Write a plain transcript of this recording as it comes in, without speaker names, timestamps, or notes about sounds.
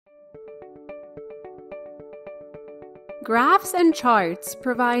Graphs and charts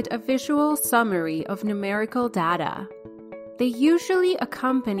provide a visual summary of numerical data. They usually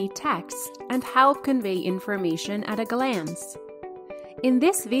accompany text and help convey information at a glance. In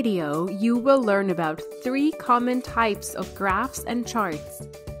this video, you will learn about 3 common types of graphs and charts: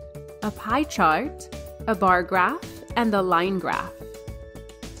 a pie chart, a bar graph, and a line graph.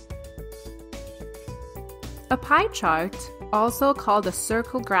 A pie chart, also called a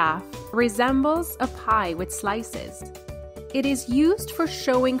circle graph, resembles a pie with slices. It is used for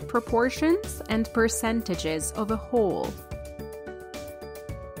showing proportions and percentages of a whole.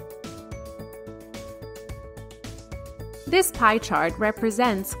 This pie chart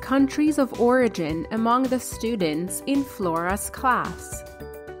represents countries of origin among the students in Flora's class.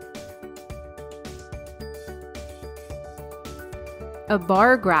 A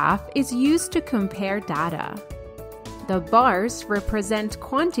bar graph is used to compare data. The bars represent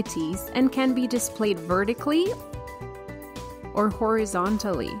quantities and can be displayed vertically or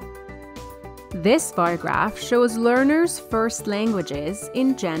horizontally. This bar graph shows learners' first languages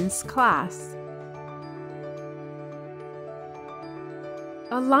in Jen's class.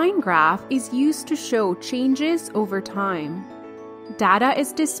 A line graph is used to show changes over time. Data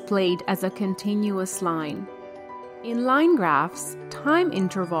is displayed as a continuous line. In line graphs, time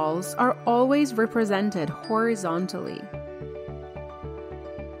intervals are always represented horizontally.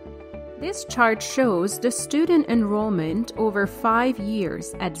 This chart shows the student enrollment over 5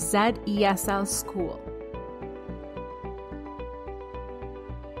 years at ZESL school.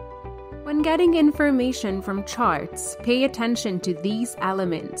 When getting information from charts, pay attention to these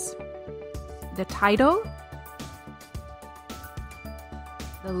elements: the title,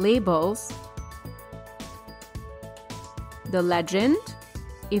 the labels, the legend,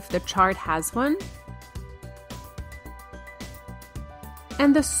 if the chart has one,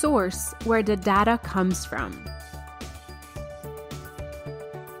 and the source where the data comes from.